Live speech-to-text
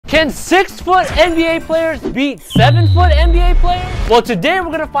Can 6-foot NBA players beat 7-foot NBA players? Well, today we're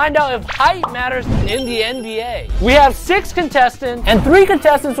gonna find out if height matters in the NBA. We have 6 contestants, and 3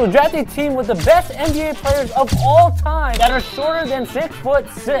 contestants will draft a team with the best NBA players of all time that are shorter than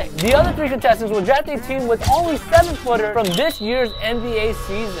 6'6". The other 3 contestants will draft a team with only 7-footers from this year's NBA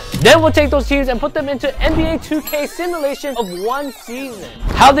season. Then we'll take those teams and put them into NBA 2K simulation of one season.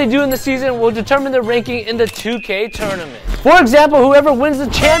 How they do in the season will determine their ranking in the 2K tournament. For example, whoever wins the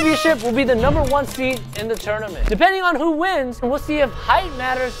championship will be the #1 seed in the tournament. Depending on who wins, we'll see if height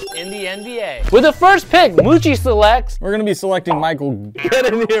matters in the NBA. With the first pick, Moochie selects. We're gonna be selecting Michael.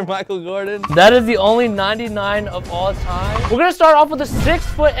 Get in here, Michael Gordon. That is the only 99 of all time. We're gonna start off with the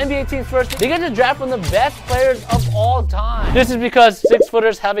 6-foot NBA teams first. They get to draft from the best players of all time. This is because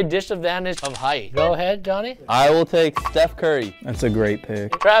 6-footers have a disadvantage of height. Go ahead, Johnny. I will take Steph Curry. That's a great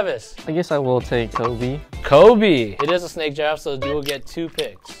pick. Travis. I guess I will take Kobe. Kobe. It is a snake draft, so you will get 2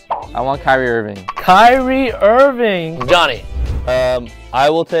 picks. I want Kyrie Irving. Kyrie Irving. Johnny. I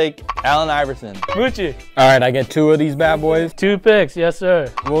will take Allen Iverson. Moochie. All right, I get 2 of these bad boys. 2 picks, yes sir.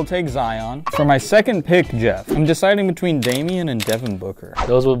 We'll take Zion. For my second pick, Jeff, I'm deciding between Damian and Devin Booker.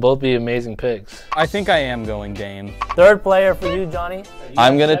 Those would both be amazing picks. I think I am going Dame. Third player for you, Johnny.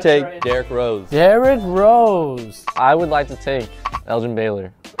 I'm gonna take Derrick Rose. Derrick Rose. I would like to take Elgin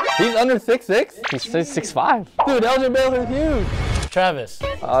Baylor. He's under 6'6"? He's 6'5". Dude, Elgin Baylor's huge. Travis.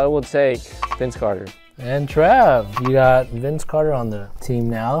 I will take Vince Carter. And Trav. You got Vince Carter on the team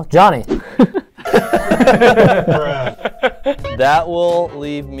now. Johnny. That will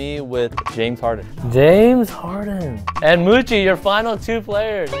leave me with James Harden. James Harden. And Moochie, your final 2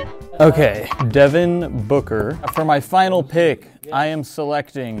 players. Okay, Devin Booker. For my final pick, I am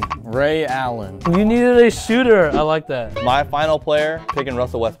selecting Ray Allen. You needed a shooter. I like that. My final player, picking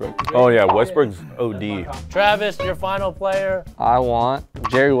Russell Westbrook. Oh yeah, Westbrook's OD. Travis, your final player. I want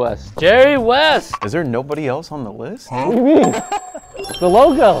Jerry West. Jerry West. Is there nobody else on the list? What do you mean? The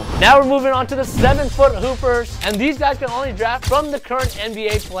logo. Now we're moving on to the 7-foot hoopers, and these guys can only draft from the current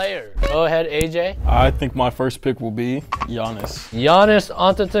NBA players. Go ahead, AJ. I think my first pick will be Giannis. Giannis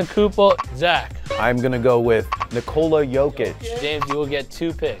Antetokounmpo. Zach. I'm gonna go with Nikola Jokic. James, you will get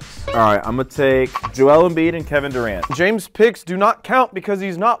 2 picks. All right, I'm gonna take Joel Embiid and Kevin Durant. James' picks do not count because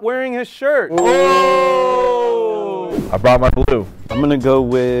he's not wearing his shirt. Oh! I brought my blue. I'm gonna go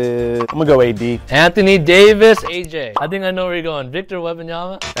AD. Anthony Davis. AJ. I think I know where you're going. Victor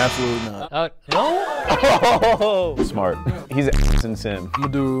Wembanyama. Absolutely not. No? Oh, Smart. He's an sim. I'm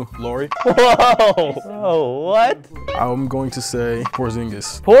gonna do Laurie. whoa. Oh, what? I'm going to say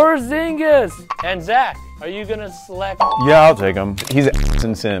Porzingis. Porzingis. And Zach, are you gonna select Yeah, I'll take him. He's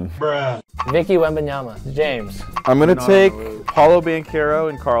an sim. Vicky Wembanyama? James. I'm gonna take Paulo Banchero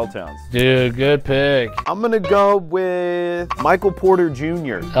and Karl Towns. Dude, good pick. I'm gonna go with Michael Porter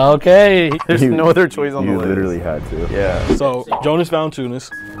Jr. Okay. There's no other choice on the You list. literally had to. Yeah. So, Jonas Valanciunas.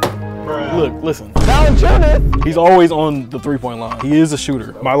 Look, listen. Valanciunas. He's always on the 3-point line. He is a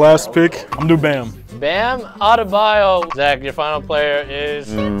shooter. My last pick, I'm gonna do Bam. Bam Adebayo. Zach, your final player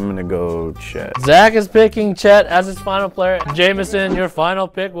is? I'm gonna go Chet. Zach is picking Chet as his final player. Jameson, your final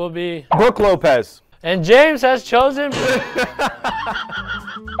pick will be? Brook Lopez. And James has chosen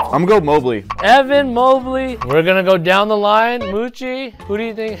I'm gonna go Mobley. Evan Mobley. We're gonna go down the line. Moochie, who do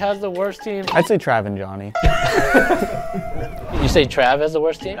you think has the worst team? I'd say Trav and Johnny. You say Trav has the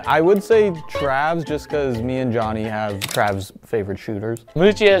worst team? I would say Trav's just because me and Johnny have Trav's favorite shooters.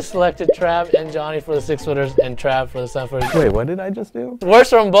 Moochie has selected Trav and Johnny for the 6-footers and Trav for the 7-footers. Wait, what did I just do? Worst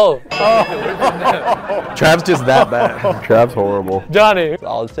from both. Trav's just that bad. Trav's horrible. Johnny.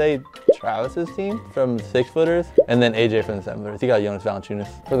 I'll say Travis's team from the 6-footers, and then AJ from the 7-footers. He got Jonas Valanciunas.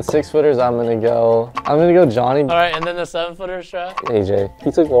 For the 6-footers, I'm gonna go Johnny. All right, and then the 7-footers, Trav? AJ.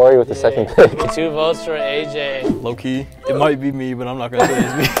 He took Laurie with the second pick. 2 votes for AJ. Low key, it might be me, but I'm not gonna say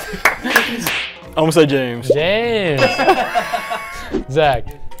it's me. I'm gonna say James. James. Zach.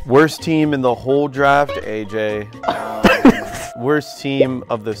 Worst team in the whole draft, AJ. Worst team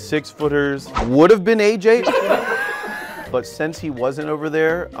of the 6-footers would have been AJ. But since he wasn't over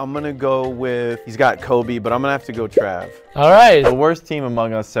there, I'm gonna go with, he's got Kobe, but I'm gonna have to go Trav. All right. The worst team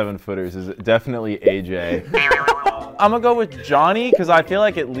among us 7-footers is definitely AJ. I'm gonna go with Johnny, because I feel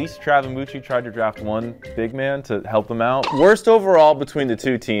like at least Trav and Moochie tried to draft one big man to help them out. Worst overall between the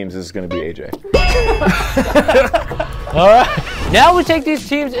 2 teams is gonna be AJ. All right. Now we take these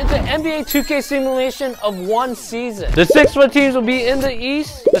teams into NBA 2K simulation of one season. The 6-foot teams will be in the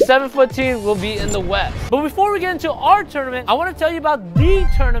East, the 7-foot teams will be in the West. But before we get into our tournament, I want to tell you about the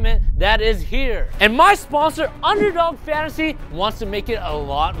tournament that is here. And my sponsor, Underdog Fantasy, wants to make it a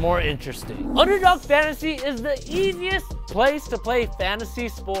lot more interesting. Underdog Fantasy is the easiest place to play fantasy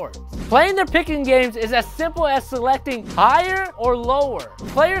sports. Playing their picking games is as simple as selecting higher or lower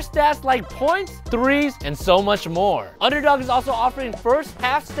player stats like points, threes, and so much more. Underdog is also offering first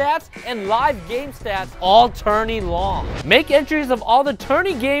half stats and live game stats all tourney long. Make entries of all the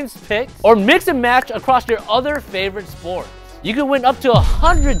tourney games picked or mix and match across your other favorite sports. You can win up to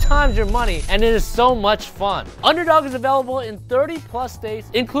 100 times your money, and it is so much fun. Underdog is available in 30+ states,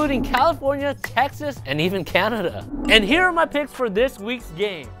 including California, Texas, and even Canada. And here are my picks for this week's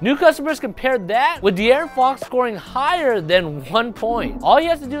game. New customers can pair that with De'Aaron Fox scoring higher than 1 point. All you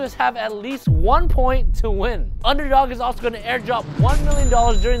have to do is have at least 1 point to win. Underdog is also going to airdrop $1 million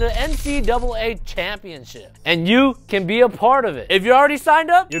during the NCAA Championship, and you can be a part of it. If you're already signed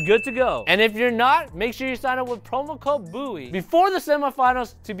up, you're good to go. And if you're not, make sure you sign up with promo code BUOY before the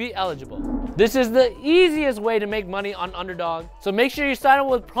semifinals to be eligible. This is the easiest way to make money on Underdog, so make sure you sign up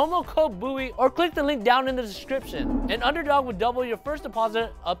with promo code BUOY or click the link down in the description. And Underdog will double your first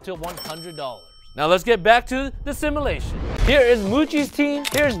deposit up to $100. Now let's get back to the simulation. Here is Moochie's team,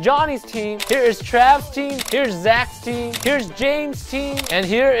 here's Johnny's team, here is Trav's team, here's Zach's team, here's James' team, and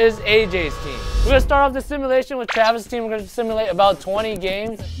here is AJ's team. We're gonna start off the simulation with Travis' team. We're gonna simulate about 20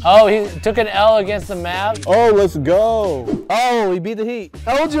 games. Oh, he took an L against the Mavs. Oh, let's go. Oh, he beat the Heat.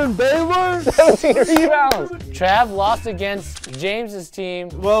 Elgin Baylor? 17 rebounds. Trav lost against James' team.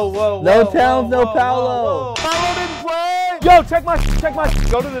 No Towns, no Paolo. Paolo didn't play. Yo, check my.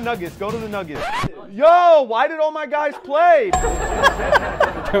 Go to the Nuggets. Go to the Nuggets. Yo, why did all my guys play?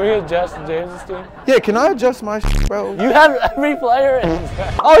 Can we adjust James' team? Yeah, can I adjust my bro? You have every player in.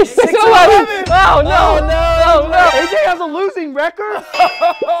 Oh, he's 6'11". Oh, no. AJ has a losing record?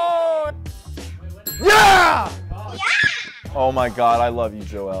 Yeah! Oh my God, I love you,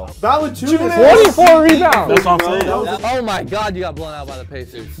 Joel. 44 rebounds. That's what I'm saying. Oh my God, you got blown out by the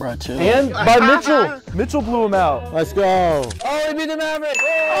Pacers. Bro, chill. And by Mitchell. Mitchell blew him out. Let's go. Oh, he beat the Mavericks.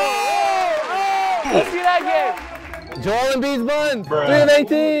 Let's see that game. Joel Embiid's bun. 3 of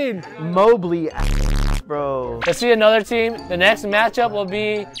 18. Mobley, bro. Let's see another team. The next matchup will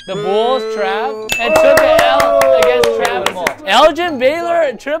be the Bulls, Trav, and took an L against Travis. Elgin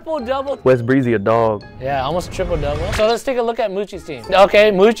Baylor, triple-double. Wes Breezy, a dog. Yeah, almost triple-double. So let's take a look at Moochie's team.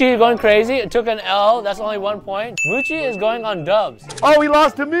 Okay, Moochie going crazy. It took an L. That's only 1 point. Moochie is going on dubs. Oh, he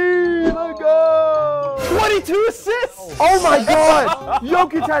lost to me. Let's go. 22 assists. Oh my God.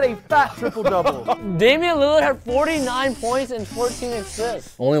 Jokic had a fat triple-double. Damian Lillard had 49 points and 14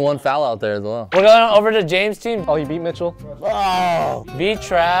 assists. Only one foul out there as well. We're going over to James' team. Oh, he beat Mitchell. Oh. Beat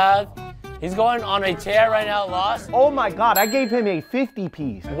Trav. He's going on a tear right now, lost. Oh my God, I gave him a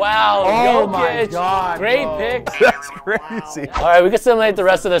 50-piece. Wow, Oh Jokic. my God, Great bro. pick. That's crazy. All right, we can simulate the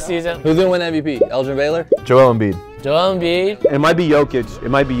rest of the season. Who's gonna win MVP? Elgin Baylor? Joel Embiid. Joel Embiid. It might be Jokic. It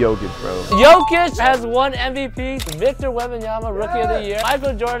might be Jokic, bro. Jokic has won MVP. Victor Wembanyama, Rookie of the Year.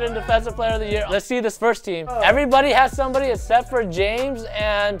 Michael Jordan, Defensive Player of the Year. Let's see this first team. Everybody has somebody except for James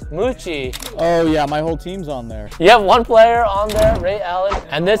and Moochie. Oh, yeah, my whole team's on there. You have one player on there, Ray Allen,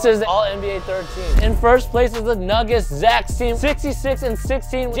 and this is all NBA third team. In first place is the Nuggets, Zach's team, 66 and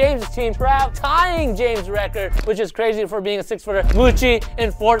 16. James' team, Trav, tying James' record, which is crazy for being a 6-footer. Moochie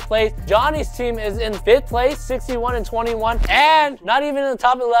in fourth place. Johnny's team is in fifth place, 61 and 21. And not even in the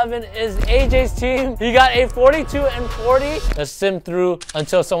top 11 is AJ's team. He got a 42 and 40. Let's sim through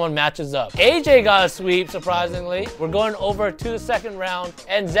until someone matches up. AJ got a sweep, surprisingly. We're going over to the second round,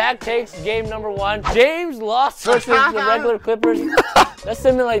 and Zach takes game number 1. James lost versus the regular Clippers. Let's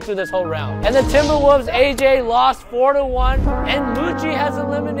simulate through this whole round. And the Timberwolves, AJ lost 4-1, and Moochie has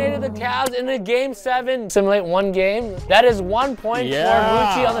eliminated the Cavs in the game 7. Simulate one game. That is 1 point for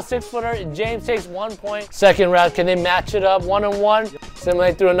Moochie on the 6-footer. James takes 1 point. Second round, can they match it up 1-1?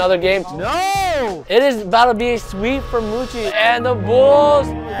 Simulate through another game. No! It is about to be a sweep for Moochie. And the Bulls,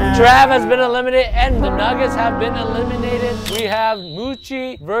 Trav has been eliminated, and the Nuggets have been eliminated. We have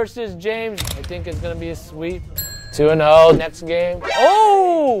Moochie versus James. I think it's gonna be a sweep. 2-0, next game.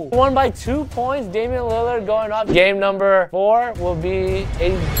 Oh! Won by 2 points. Damian Lillard going up. Game number 4 will be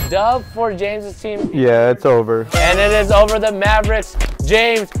a dub for James' team. Yeah, it's over. And it is over. The Mavericks.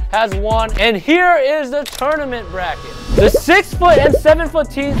 James has won. And here is the tournament bracket. The 6-foot and 7-foot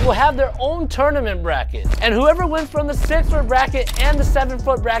teams will have their own tournament bracket. And whoever wins from the 6-foot bracket and the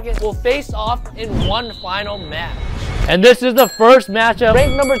 7-foot bracket will face off in one final match. And this is the first matchup.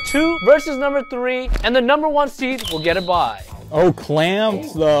 Ranked number 2 versus number 3. And the number 1 seed will get a bye. Oh,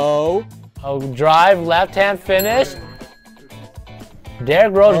 clamped though. Oh, drive, left hand finish.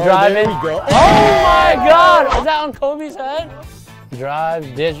 Derrick Rose driving. There we go. Oh my God! Is that on Kobe's head?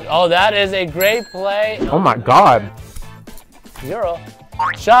 Drive, ditch. Oh, that is a great play. Oh my God. 0.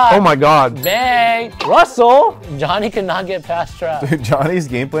 Shot. Oh my God. Bang. Russell. Johnny cannot get past trap. Dude, Johnny's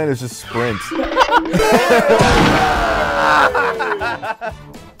game plan is just sprints.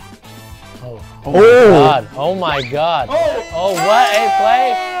 Oh my God. Oh my God. Oh, what a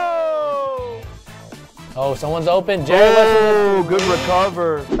play. Oh, someone's open. Jerry West. Oh, good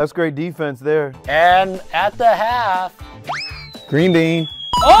recover. That's great defense there. And at the half. Green bean.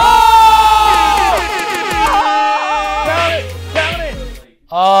 Oh!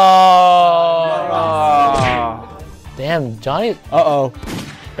 Oh! Damn, Johnny. Uh-oh.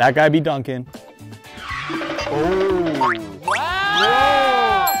 That guy be dunking.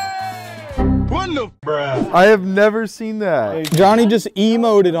 I have never seen that. Johnny just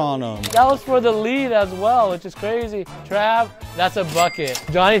emoted on him. That was for the lead as well, which is crazy. Trav, that's a bucket.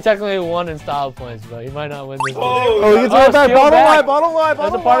 Johnny technically won in style points, but he might not win this game. Oh, he gets right back. steal Bottom back. line, bottom line,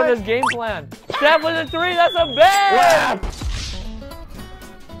 That's bottom a part line. of his game plan. Trav with a 3, that's a bang!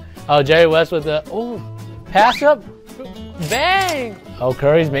 Oh, Jerry West with the, pass up, bang! Oh,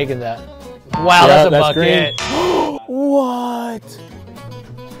 Curry's making that. Wow, Yeah, that's a that's bucket. What?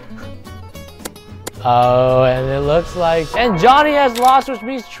 Oh, and it looks like, and Johnny has lost, which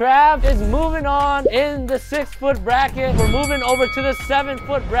means Trav is moving on in the 6-foot bracket. We're moving over to the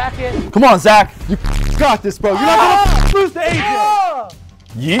 7-foot bracket. Come on, Zach. You got this, bro. You're not gonna lose to AJ.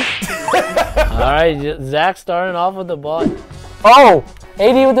 Yeet. All right, Zach starting off with the ball. Oh,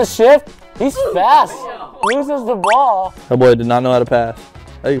 AD with the shift. He's fast. Loses the ball. That boy did not know how to pass.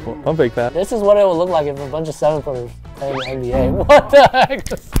 Hey, pump fake pass. This is what it would look like if a bunch of 7-footers playing the NBA. What the heck?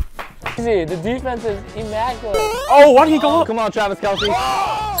 Easy. The defense is immaculate. Oh, why did he go up? Come on, Travis Kelce.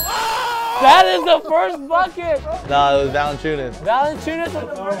 That is the first bucket. No, it was Valanciunas. Valanciunas.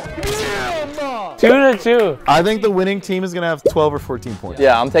 2-2. I think the winning team is gonna have 12 or 14 points.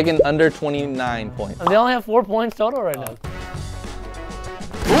 Yeah, I'm taking under 29 points. They only have 4 points total right now.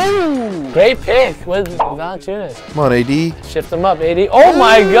 Ooh, great pick with Valanciunas. Come on, AD. Shift them up, AD. Oh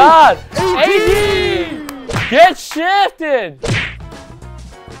my God, AD! Get shifted.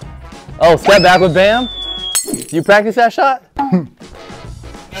 Oh, step back with Bam. You practice that shot?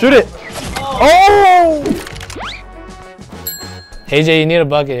 Shoot it. Oh! AJ, you need a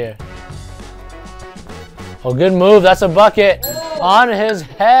bucket here. Oh, good move. That's a bucket on his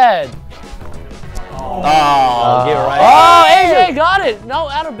head. Oh, get it right. Oh, AJ got it. No,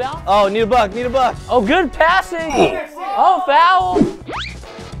 out of bounds. Oh, need a buck, need a buck. Oh, good passing. Oh, foul.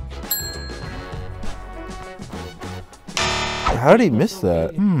 How did he miss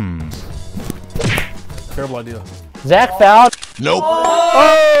that? Terrible idea. Zach fouled. Nope.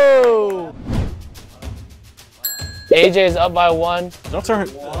 Oh! AJ's up by 1. Don't turn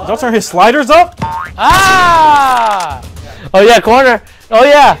his sliders up. Ah! Oh yeah, corner. Oh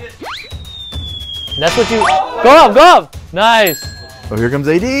yeah. That's what you. Go up, go up. Nice. Oh, here comes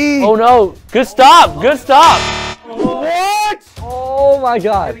AD. Oh no. Good stop. Good stop. What? Oh my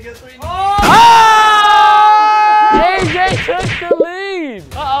God. Ah! AJ took the lead.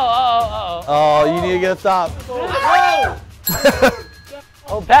 Uh-oh. Oh, you need to get a stop.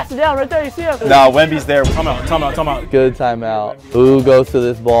 Oh, pass it down right there. You see him? Nah, Wemby's there. Time out. Good timeout. Who goes to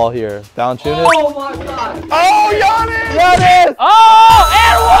this ball here? Valanciunas? Oh my God. Oh, Giannis! Giannis! Oh,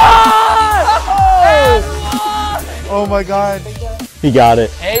 and 1! Oh my God. He got it.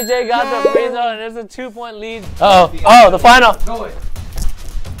 AJ got the free throw, and it's a 2-point lead. Oh, the final.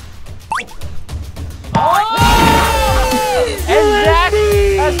 And Zach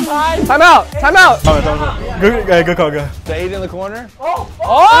has tied. Time out! Good call, guy. The 8 in the corner? Oh,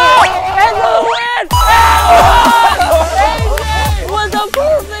 and the win! AJ with a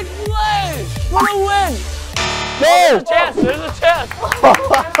perfect play for the win. There's a chance. There's a chance.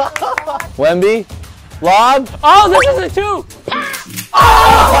 Wemby? Lob? Oh, this is a 2.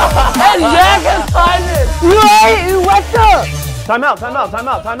 And Zach has tied it. Right, what's up? Timeout.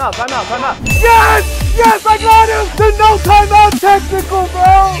 Yes, I got him! The no timeout technical,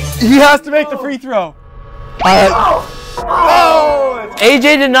 bro! He has to make the free throw.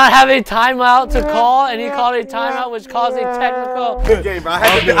 AJ did not have a timeout to call, and he called a timeout, which caused a technical. Good game, bro. I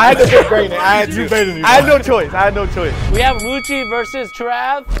had to pick Brandon. I had no choice. We have Moochie versus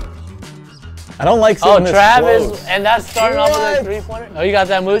Trav. I don't like Oh, seeing this Trav close. is, and that's starting off with a 3-pointer. Oh, you got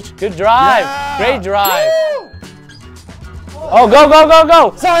that, Mooch? Good drive. Yeah. Great drive. Oh, go.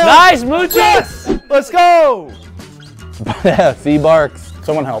 Nice, Moochie. Yes! Let's go! Yeah, C Barks.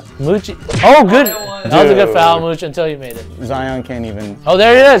 Someone help. Moochie. Oh, good. That was a good foul, Mooch, until you made it. Zion can't even. Oh,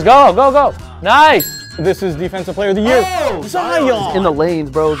 there he is. Go, go, go. Nice. This is Defensive Player of the Year. Oh, Zion! in the lanes,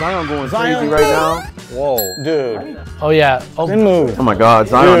 bro. Zion going crazy right now. Whoa. Dude. Oh, yeah. Oh, Good move. Oh my God,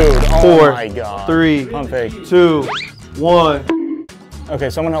 Zion. Dude, oh 4, my God. 3, Pump fake. 2, 1. Okay,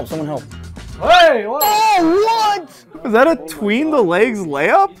 someone help, someone help. Hey, what? Oh, what? Is that a tween the legs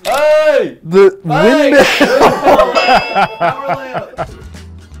layup? Hey! The windmill.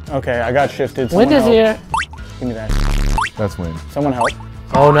 Okay, I got shifted. Someone wind is help. here. Give me that. That's win. Someone help.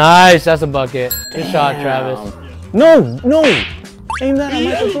 Oh, nice. That's a bucket. Good shot, Travis. No, no. Aim that at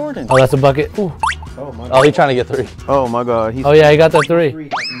Michael Jordan. Oh, that's a bucket. Ooh. Oh, he's trying to get 3. Oh my God, Oh, yeah, he got that 3.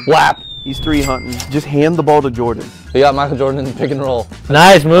 Whap! he's 3 hunting. Just hand the ball to Jordan. We got Michael Jordan in pick and roll.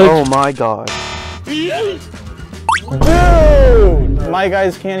 Nice, Mooch. Oh my God. Dude! My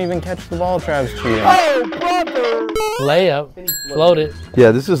guys can't even catch the ball, Trav's cheating. Layup. Floated.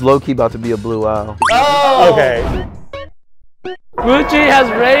 Yeah, this is low-key about to be a blue owl. Okay. Moochie has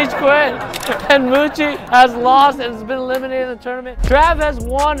rage quit, and Moochie has lost and has been eliminated in the tournament. Trav has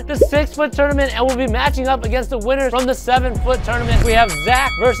won the 6-foot tournament and will be matching up against the winners from the 7-foot tournament. We have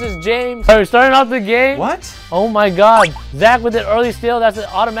Zach versus James. All right, we're starting off the game. What? Oh my God. Zach with an early steal. That's an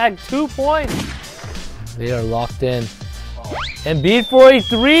automatic 2 points. They are locked in. And beat for a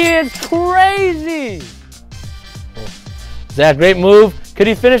 3 is crazy. Zach, great move. Could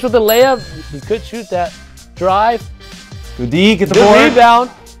he finish with a layup? He could shoot that. Drive. Good D, get the Good board. rebound.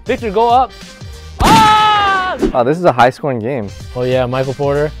 Victor, go up. Ah! Oh, this is a high-scoring game. Oh yeah, Michael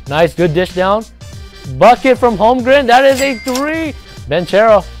Porter. Nice, good dish down. Bucket from Holmgren. That is a 3.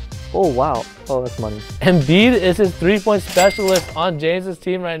 Benchero. Oh, wow. Oh, that's money. Embiid is his 3-point specialist on James's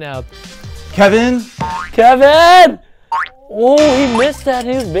team right now. Kevin. Kevin! Oh, he missed that.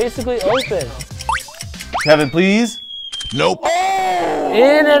 He was basically open. Kevin, please. Nope.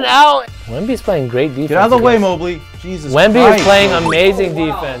 In and out. Wemby's playing great defense. Get out of the way, again. Mobley. Jesus Wemby Christ. is playing amazing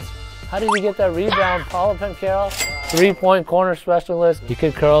defense. How did he get that rebound? Paulo Pencaro, 3-point corner specialist. He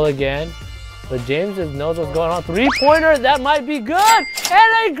could curl again. But James just knows what's going on. 3-pointer, that might be good.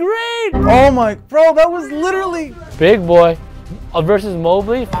 And a green. Oh my, bro, that was literally. Big boy versus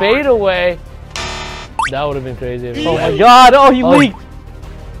Mobley. Fade away. That would have been crazy. Oh my God. Oh, he leaked.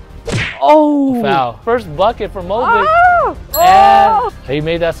 Oh. Foul. First bucket for Mobley. And he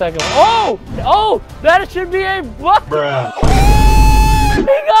made that second one. Oh! Oh! That should be a bucket! He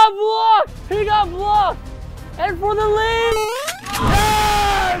got blocked! He got blocked! And for the lead!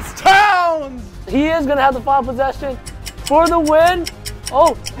 Yes, Towns. He is gonna have the final possession for the win.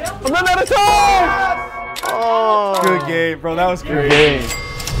 Oh! I'm running out of time! Good game, bro. That was great.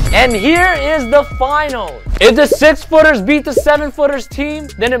 And here is the final. If the 6-footers beat the 7-footers team,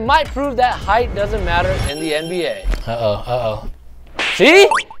 then it might prove that height doesn't matter in the NBA. Uh-oh. See?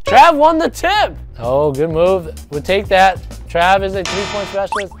 Trav won the tip. Oh, good move. We'll take that. Trav is a 3-point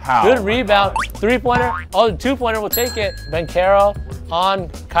specialist. How? Good rebound. 3-pointer. Oh, the 2-pointer will take it. Benchero on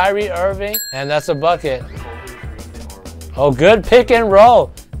Kyrie Irving. And that's a bucket. Oh, good pick and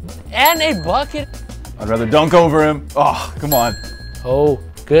roll. And a bucket. I'd rather dunk over him. Oh, come on. Oh,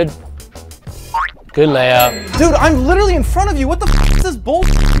 good. Good layup. Dude, I'm literally in front of you. What the f is this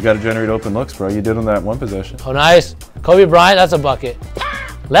bullshit? You gotta generate open looks, bro. You did on that one possession. Oh, nice. Kobe Bryant, that's a bucket.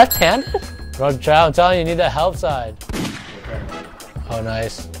 Left-handed? Bro, Trav, I'm telling you, you need that help side. Oh,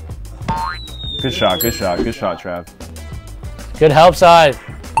 nice. Good shot, good shot, good shot, Trav. Good help side.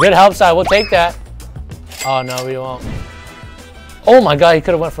 Good help side. We'll take that. Oh, no, we won't. Oh, my God. He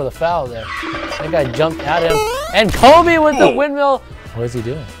could have went for the foul there. That guy jumped at him. And Kobe with the windmill. What is he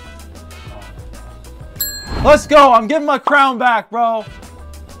doing? Let's go. I'm getting my crown back, bro.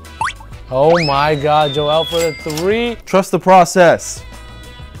 Oh, my God. Joel for the 3. Trust the process.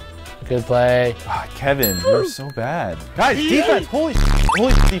 Good play. Ah, Kevin, you're so bad. Guys, defense. Holy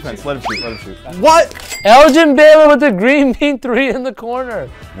defense. Let him shoot. Let him shoot. What? Elgin Baylor with the green bean 3 in the corner.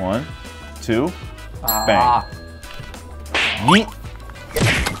 1, 2, bang. Yeet.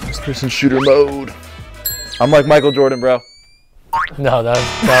 First person shooter mode. I'm like Michael Jordan, bro. No, that was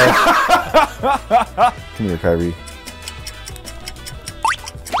Come here, Kyrie.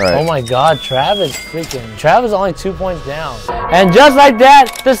 All right. Oh my God, Trav is only 2 points down. And just like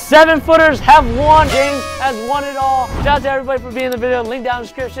that, the 7-footers have won. James has won it all. Shout out to everybody for being in the video. Link down in the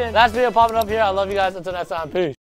description. Last video popping up here. I love you guys. Until next time, peace.